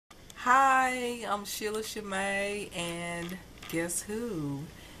Hi, I'm Sheila Shamay, and guess who?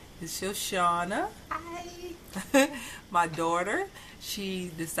 It's Shoshana, Hi. my daughter. She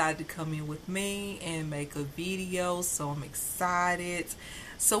decided to come in with me and make a video, so I'm excited.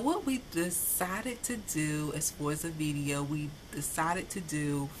 So what we decided to do as far as a video, we decided to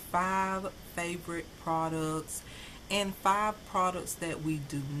do 5 favorite products and 5 products that we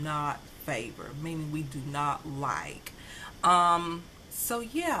do not favor, meaning we do not like. So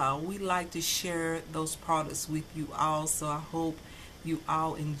yeah, we like to share those products with you all. So I hope you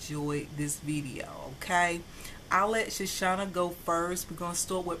all enjoyed this video. Okay, I'll let Shoshana go first. We're gonna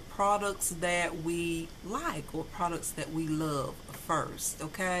start with products that we like or products that we love first.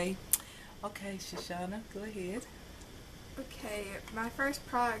 Okay, Shoshana, go ahead. Okay, my first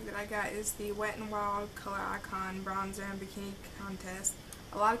product that I got is the Wet n Wild Color Icon Bronzer and Bikini Contest.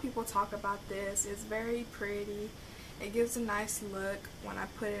 A lot of people talk about this. It's very pretty. It gives a nice look when I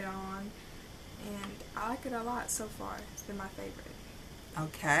put it on, and I like it a lot so far. It's been my favorite.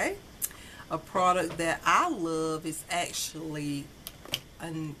 Okay, a product that I love is actually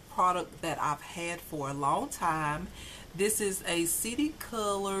a product that I've had for a long time. This is a City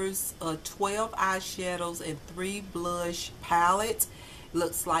Colors 12 eyeshadows and 3 blush palette.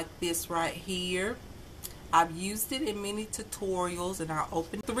 Looks like this right here. I've used it in many tutorials, and I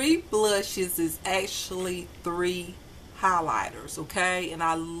opened 3 blushes is actually 3 highlighters, okay? And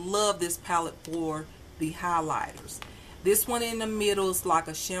I love this palette for the highlighters. This one in the middle is like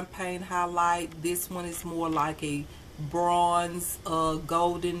a champagne highlight. This one is more like a bronze,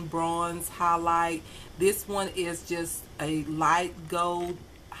 golden bronze highlight. This one is just a light gold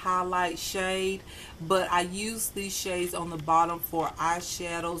highlight shade, but I use these shades on the bottom for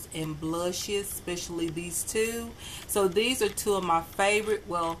eyeshadows and blushes, especially these two. So these are 2 of my favorite.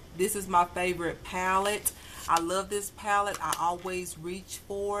 Well, this is my favorite palette. I love this palette. I always reach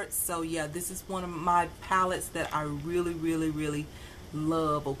for it. So yeah, this is one of my palettes that I really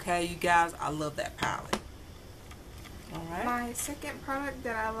love. Okay, you guys, I love that palette. All right. My second product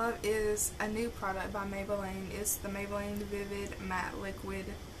that I love is a new product by Maybelline. It's the Maybelline Vivid Matte Liquid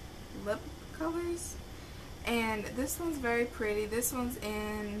Lip Colors. And this one's very pretty. This one's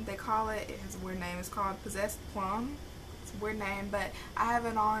in, it has a weird name. It's called Possessed Plum. It's a weird name, but I have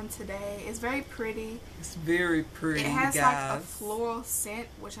it on today. It's very pretty. It's very pretty, It has you like guys. a floral scent,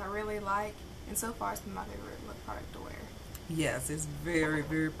 which I really like. And so far, it's been my favorite lip product to wear. Yes, it's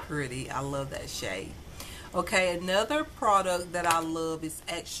very pretty. I love that shade. Okay, another product that I love is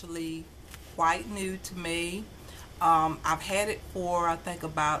actually quite new to me. I've had it for I think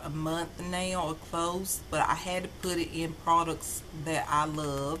about a month now or close, but I had to put it in products that I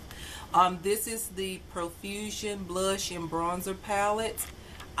love. This is the Profusion Blush and Bronzer Palette.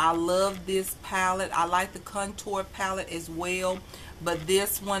 I love this palette. I like the contour palette as well, but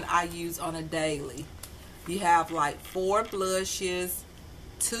this one I use on a daily. You have like 4 blushes,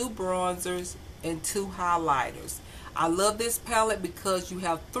 2 bronzers, and 2 highlighters. I love this palette because you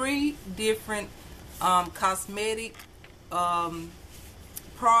have 3 different cosmetic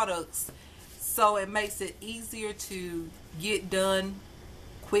products, so it makes it easier to get done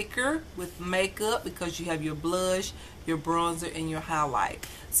quicker with makeup because you have your blush, your bronzer, and your highlight.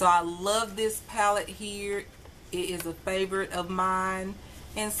 So I love this palette here. It is a favorite of mine,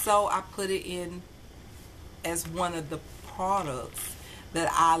 and so I put it in as one of the products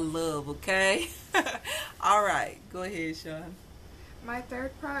that I love. Okay. All right, go ahead, Sean. My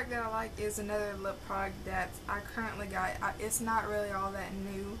third product that I like is another lip product that I currently got. It's not really all that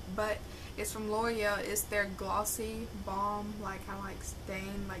new, but it's from L'Oreal. It's their Glossy Balm, like kind of like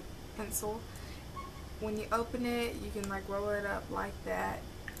stain, like pencil. When you open it, you can like roll it up like that.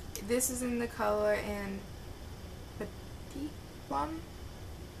 This is in the color in Petite Plum.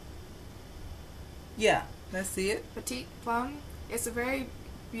 Yeah, that's it. Petite Plum. It's a very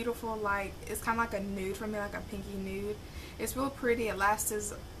beautiful, like, it's kind of like a nude for me, like a pinky nude. It's real pretty. It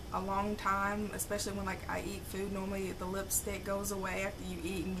lasts a long time, especially when like I eat food. Normally the lipstick goes away after you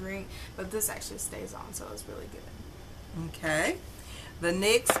eat and drink, but this actually stays on, so it's really good. Okay. The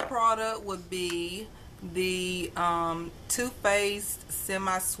next product would be the Too Faced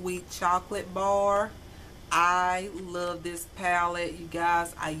Semi-Sweet Chocolate Bar. I love this palette, you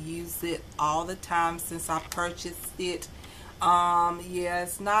guys. I use it all the time since I purchased it. Yeah,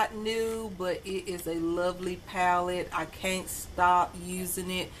 it's not new, but it is a lovely palette. I can't stop using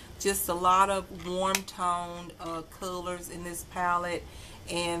it. Just a lot of warm toned colors in this palette,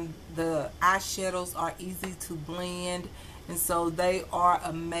 and the eyeshadows are easy to blend, and so they are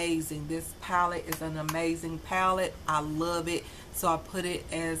amazing. This palette is an amazing palette. I love it, so I put it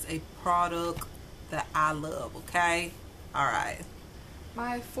as a product that I love. Okay, all right.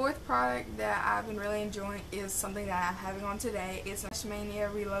 My fourth product that I've been really enjoying is something that I'm having on today. It's Lash Mania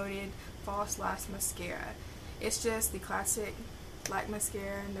Reloaded False Lash Mascara. It's just the classic black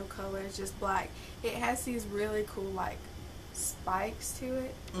mascara, no color, it's just black. It has these really cool like spikes to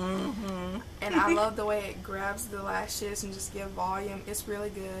it. And I love the way it grabs the lashes and just give volume. It's really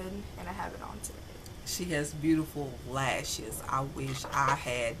good, and I have it on today. She has beautiful lashes. I wish I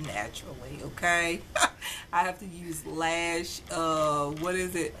had naturally, okay? I have to use lash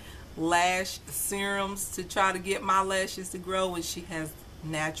serums to try to get my lashes to grow, and she has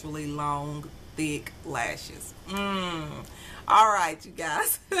naturally long, thick lashes. Alright, you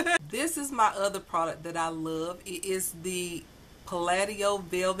guys. This is my other product that I love. It is the Palladio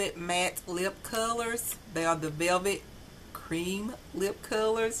Velvet Matte Lip Colors. They are the Velvet Cream Lip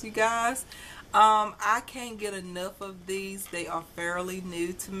Colors, you guys. I can't get enough of these. They are fairly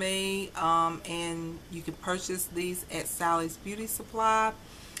new to me, and you can purchase these at Sally's Beauty Supply.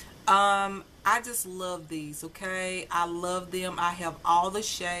 I just love these, okay? I love them. I have all the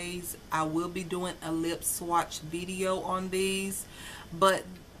shades. I will be doing a lip swatch video on these, but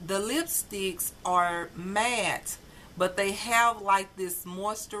the lipsticks are matte, but they have like this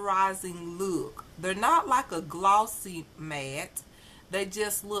moisturizing look. They're not like a glossy matte. They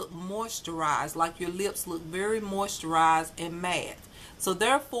just look moisturized, like your lips look very moisturized and matte. So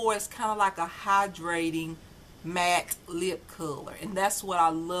therefore, it's kind of like a hydrating matte lip color, and that's what I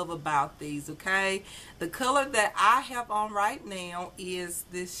love about these, okay? The color that I have on right now is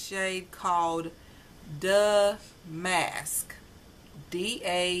this shade called Damask,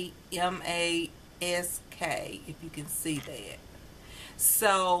 D-A-M-A-S-K, if you can see that.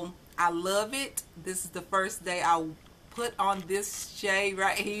 So I love it. This is the first day I put on this shade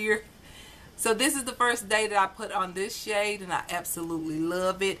right here. So this is the first day that I put on this shade, and I absolutely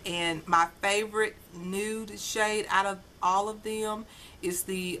love it. And my favorite nude shade out of all of them is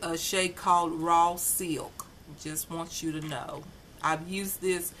the shade called Raw Silk. Just want you to know, I've used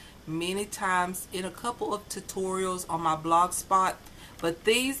this many times in a couple of tutorials on my blog spot, but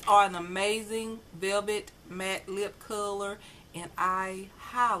these are an amazing velvet matte lip color, and I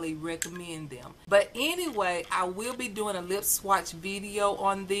highly recommend them. But anyway, I will be doing a lip swatch video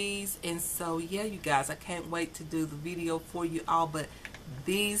on these, and so yeah, you guys, I can't wait to do the video for you all. But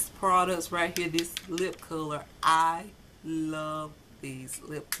these products right here, this lip color, I love these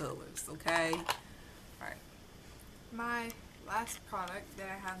lip colors, okay? All right. My last product that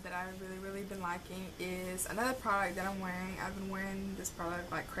I have that I've really been liking is another product that I'm wearing. I've been wearing this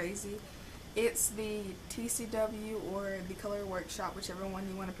product like crazy. It's the TCW or the Color Workshop, whichever one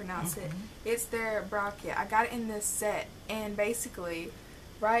you want to pronounce it. It's their brow kit. I got it in this set, and basically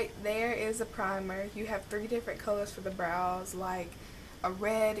right there is a primer. You have 3 different colors for the brows, like a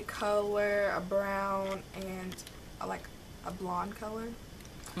red color, a brown, and like a blonde color.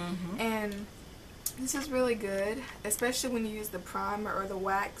 And this is really good, especially when you use the primer or the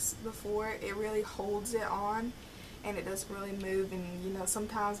wax before. It really holds it on, and it doesn't really move. And you know,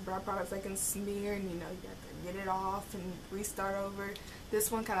 sometimes brow products, they can smear, and you know, you have to get it off and restart over. This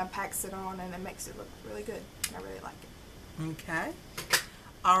one kind of packs it on, and it makes it look really good, and I really like it. Okay.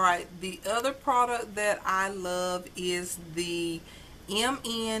 Alright, the other product that I love is the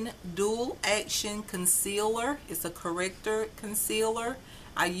MN Dual Action Concealer. It's a corrector concealer.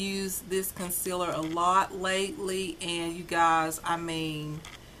 I use this concealer a lot lately, and you guys, I mean,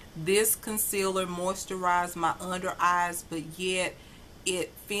 this concealer moisturizes my under eyes, but yet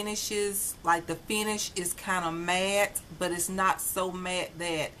it finishes, like the finish is kind of matte, but it's not so matte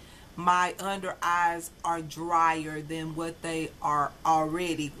that my under eyes are drier than what they are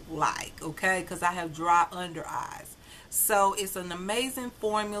already like, okay? Because I have dry under eyes. So it's an amazing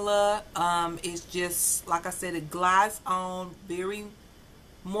formula. It's just, like I said, it glides on, very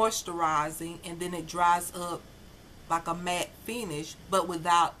moisturizing, and then it dries up like a matte finish, but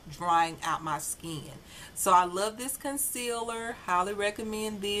without drying out my skin. So I love this concealer. Highly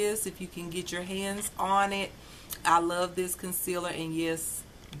recommend this if you can get your hands on it. I love this concealer, and yes,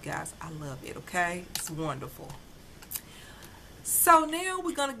 you guys, I love it, okay? It's wonderful. So now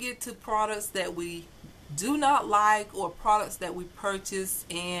we're going to get to products that we do not like, or products that we purchase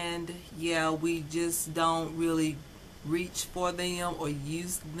and yeah, we just don't really reach for them or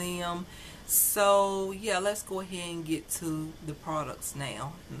use them. So yeah, let's go ahead and get to the products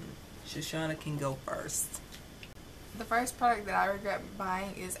now. Shoshana can go first. The first product that I regret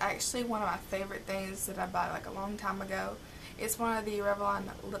buying is actually one of my favorite things that I bought like a long time ago. It's one of the Revlon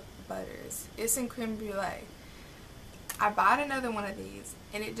lip butters. It's in creme brulee. I bought another one of these,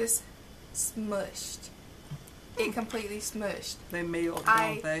 and it just smushed. It completely smushed. They melt,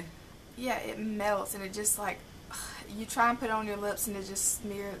 don't they? Yeah, it melts, and it just like, you try and put it on your lips and it just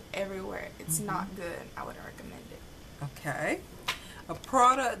smears everywhere. It's not good. I wouldn't recommend it. Okay. A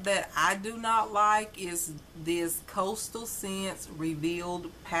product that I do not like is this Coastal Scents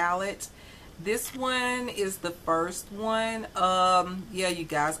Revealed Palette. This one is the first one. Yeah, you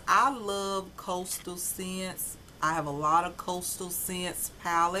guys, I love Coastal Scents. I have a lot of Coastal Scents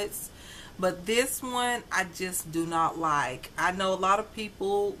palettes, but this one I just do not like. I know a lot of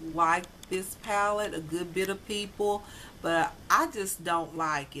people like this palette, a good bit of people, but I just don't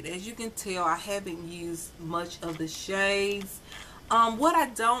like it. As you can tell, I haven't used much of the shades. What I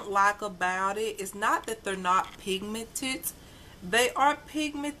don't like about it is not that they're not pigmented. They are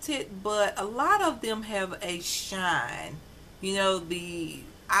pigmented, but a lot of them have a shine. You know, the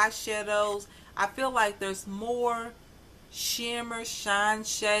eyeshadows, I feel like there's more shimmer, shine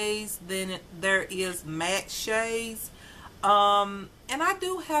shades than there is matte shades. And I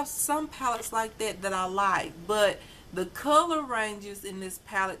do have some palettes like that I like, but the color ranges in this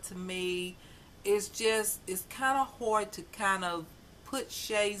palette to me is just, it's kind of hard to kind of put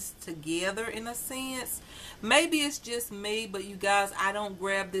shades together in a sense. Maybe it's just me, but you guys, I don't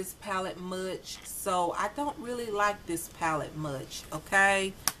grab this palette much, so I don't really like this palette much.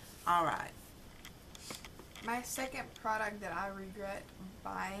 Okay, all right. My second product that I regret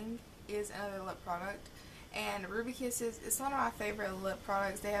buying is another lip product, and Ruby Kisses. It's one of my favorite lip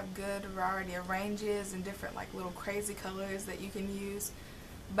products. They have good variety of ranges and different like little crazy colors that you can use.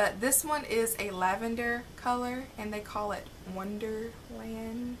 But this one is a lavender color, and they call it Wonderland.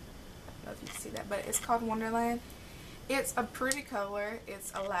 I don't know if you can see that, but it's called Wonderland. It's a pretty color.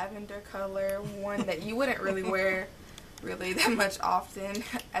 It's a lavender color, one that you wouldn't really wear really that much often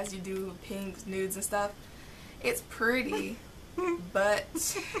as you do pinks, nudes, and stuff. It's pretty, but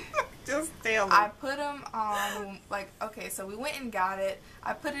just tell me. I put them on, like, okay, so we went and got it.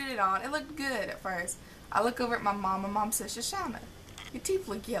 I put it on. It looked good at first. I look over at my mom. My mom says, "Shoshana, your teeth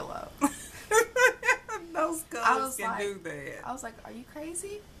look yellow." Those colors can do that. I was like, "Are you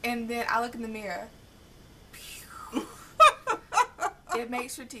crazy?" And then I look in the mirror. It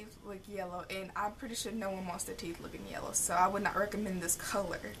makes your teeth look yellow, and I'm pretty sure no one wants their teeth looking yellow, so I would not recommend this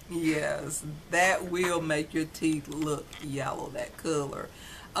color. Yes, that will make your teeth look yellow, that color.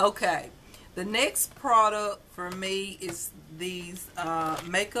 Okay, the next product for me is these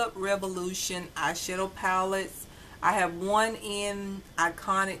Makeup Revolution eyeshadow palettes. I have one in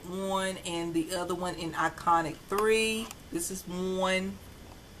Iconic 1 and the other one in Iconic 3. This is one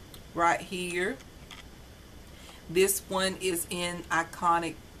right here. This one is in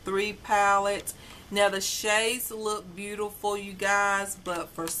Iconic 3 palette. Now the shades look beautiful, you guys, but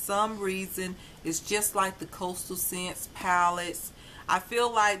for some reason it's just like the Coastal Scents palettes. I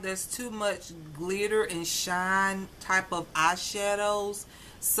feel like there's too much glitter and shine type of eyeshadows.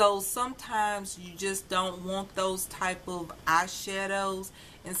 So sometimes you just don't want those type of eyeshadows,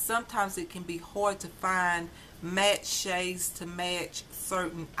 and sometimes it can be hard to find matte shades to match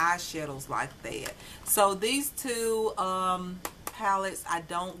certain eyeshadows like that. So these two palettes, I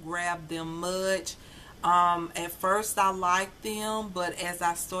don't grab them much. At first I liked them, but as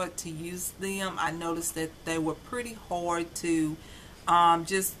I started to use them, I noticed that they were pretty hard to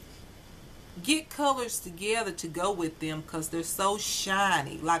just get colors together to go with them, because they're so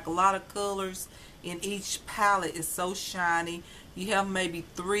shiny. Like a lot of colors in each palette is so shiny. You have maybe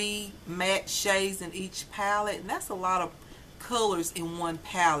 3 matte shades in each palette, and that's a lot of colors in one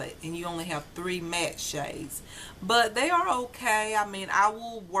palette, and you only have 3 matte shades. But they are okay. I mean, I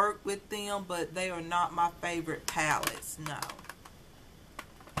will work with them, but they are not my favorite palettes, no.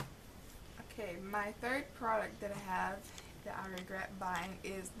 Okay, my third product that I have that I regret buying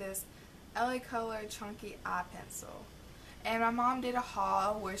is this LA Color Chunky Eye Pencil. And my mom did a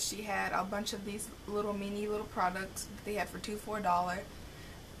haul where she had a bunch of these little products that they had for $2 for $4.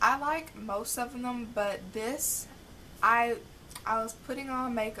 I like most of them, but this, I was putting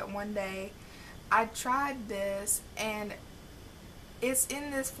on makeup one day. I tried this, and it's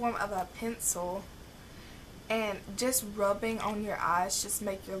in this form of a pencil, and just rubbing on your eyes just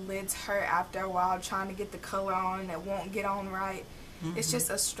make your lids hurt after a while trying to get the color on, and it won't get on right. It's just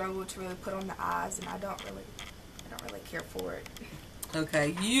a struggle to really put on the eyes, and I don't really care for it.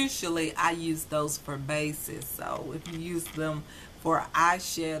 Okay, usually I use those for bases, so if you use them for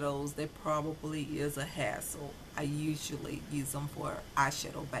eyeshadows, that probably is a hassle. I usually use them for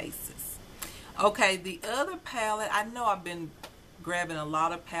eyeshadow bases. Okay, the other palette, I know I've been grabbing a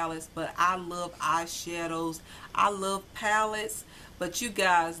lot of palettes, but I love eyeshadows. I love palettes, but you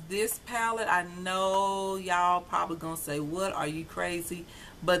guys, this palette, I know y'all probably gonna say, what, are you crazy?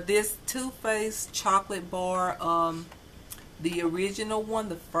 But this Too Faced Chocolate Bar, the original one,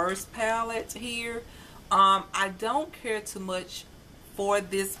 the first palette here, I don't care too much for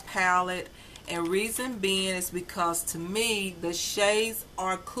this palette, and reason being is because to me the shades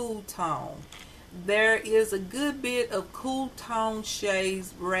are cool tone. There is a good bit of cool tone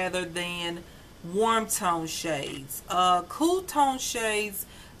shades rather than warm tone shades. Cool tone shades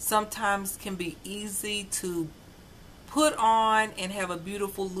sometimes can be easy to put on and have a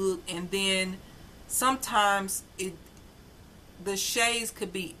beautiful look, and then sometimes the shades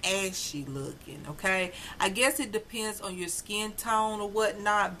could be ashy looking. Okay, I guess it depends on your skin tone or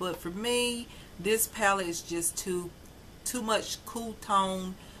whatnot, but for me this palette is just too much cool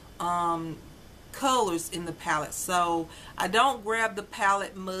tone colors in the palette, so I don't grab the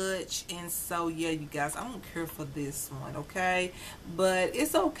palette much. And so yeah, you guys, I don't care for this one. Okay, but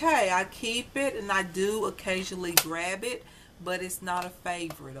it's okay, I keep it and I do occasionally grab it, but it's not a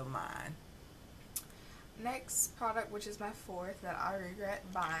favorite of mine. Next product, which is my fourth that I regret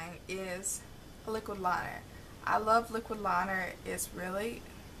buying, is a liquid liner. I love liquid liner. It's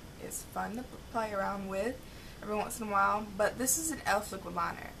fun to play around with every once in a while, but this is an e.l.f. liquid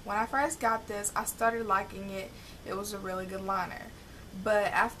liner. When I first got this, I started liking it. It was a really good liner, but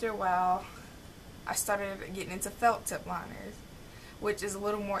after a while I started getting into felt tip liners, which is a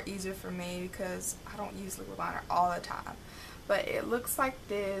little more easier for me because I don't use liquid liner all the time. But it looks like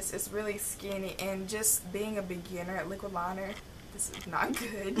this. It's really skinny, and just being a beginner at liquid liner, this is not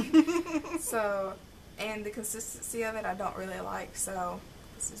good. So, and the consistency of it I don't really like, so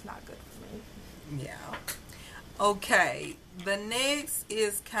this is not good for me. Yeah. Okay, the next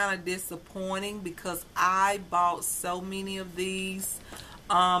is kind of disappointing because I bought so many of these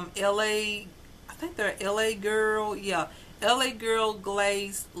LA, I think they're LA Girl, yeah, LA Girl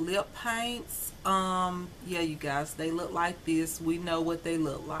glazed lip paints. Yeah, you guys, they look like this. We know what they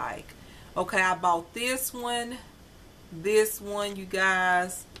look like. Okay, I bought this one, you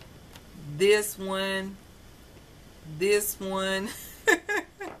guys, this one, this one,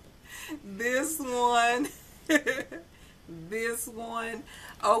 this one, this one.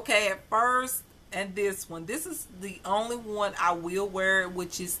 Okay, at first, and this one. This is the only one I will wear,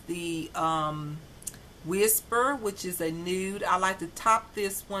 which is the Whisper, which is a nude. I like to top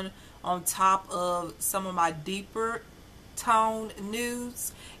this one on top of some of my deeper tone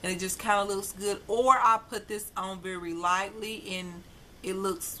nudes, and it just kind of looks good. Or I put this on very lightly and it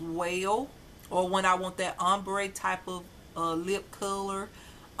looks well. Or when I want that ombre type of lip color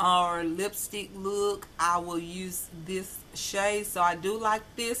or lipstick look, I will use this shade. So I do like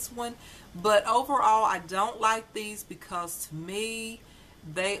this one, but overall I don't like these because to me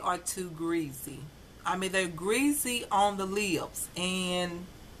they are too greasy. I mean, they're greasy on the lips, and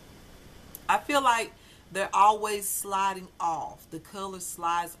I feel like they're always sliding off. The color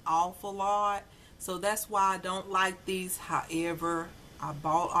slides off a lot, so that's why I don't like these. However, I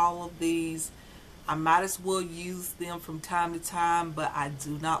bought all of these. I might as well use them from time to time, but I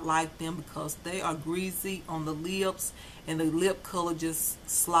do not like them because they are greasy on the lips and the lip color just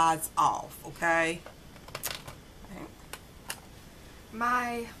slides off. Okay.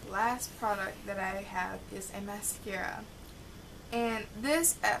 My last product that I have is a mascara. And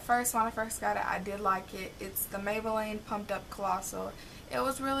this, at first, when I first got it, I did like it. It's the Maybelline Pumped Up Colossal. It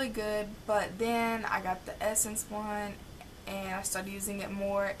was really good, but then I got the Essence one and I started using it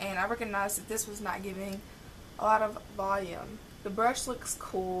more, and I recognized that this was not giving a lot of volume. The brush looks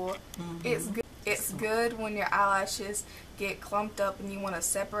cool. It's good when your eyelashes get clumped up and you want to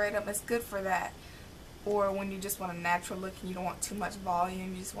separate them. It's good for that. Or when you just want a natural look and you don't want too much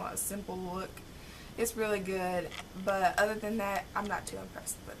volume, you just want a simple look. It's really good, but other than that, I'm not too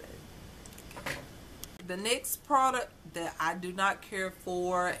impressed with it. The next product that I do not care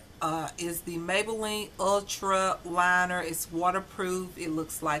for is the Maybelline Ultra Liner. It's waterproof. It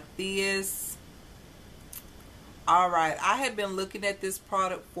looks like this. Alright, I had been looking at this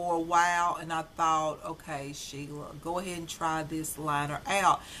product for a while and I thought, okay, Sheila, go ahead and try this liner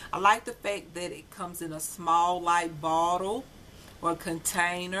out. I like the fact that it comes in a small light bottle or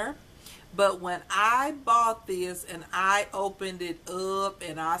container. But when I bought this and I opened it up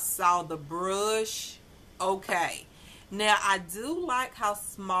and I saw the brush, okay. Now I do like how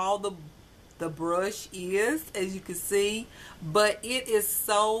small the brush is, as you can see, but it is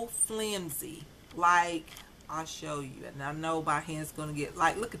so flimsy. Like, I'll show you, and I know my hand's gonna get,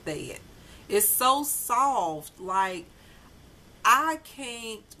 like, look at that. It's so soft. Like, I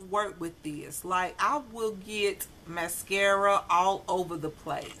can't work with this. Like, I will get mascara all over the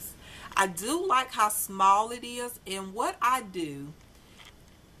place. I do like how small it is, and what I do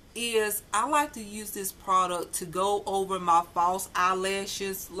is I like to use this product to go over my false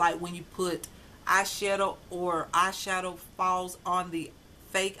eyelashes, like when you put eyeshadow or eyeshadow falls on the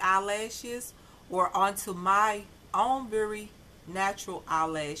fake eyelashes, or onto my own very natural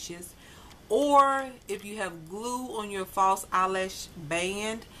eyelashes. Or if you have glue on your false eyelash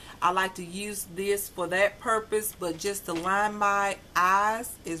band, I like to use this for that purpose. But just to line my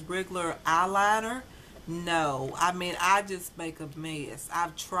eyes is regular eyeliner. No, I mean, I just make a mess.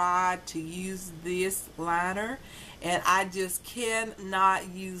 I've tried to use this liner and I just cannot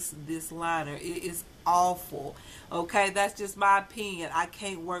use this liner. It is awful. Okay, that's just my opinion. I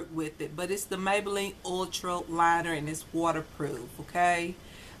can't work with it. But it's the Maybelline Ultra liner and it's waterproof. Okay,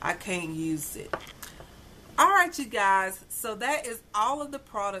 I can't use it. Alright, you guys, so that is all of the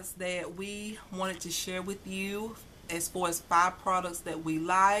products that we wanted to share with you, as far as 5 products that we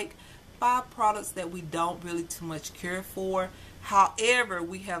like, 5 products that we don't really too much care for. However,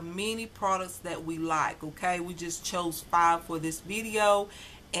 we have many products that we like. Okay, we just chose 5 for this video,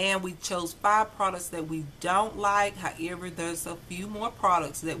 and we chose 5 products that we don't like. However, there's a few more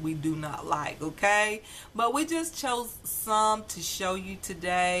products that we do not like. Okay, but we just chose some to show you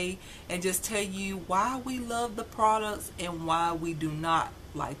today and just tell you why we love the products and why we do not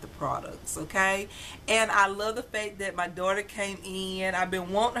like the products. Okay, and I love the fact that my daughter came in. I've been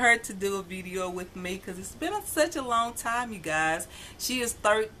wanting her to do a video with me because it's been such a long time, you guys. She is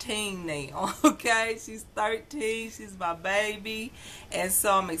 13 now. Okay, she's 13. She's my baby, and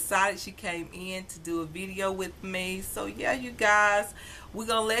so I'm excited she came in to do a video with me. So yeah, you guys, we're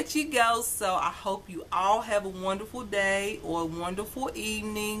gonna let you go. So I hope you all have a wonderful day or a wonderful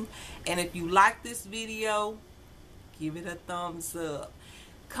evening, and if you like this video, give it a thumbs up.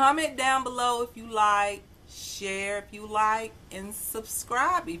 Comment down below if you like, share if you like, and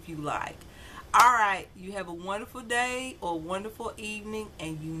subscribe if you like. Alright, you have a wonderful day or wonderful evening,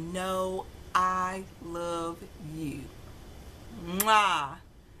 and you know I love you. Mwah.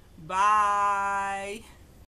 Bye.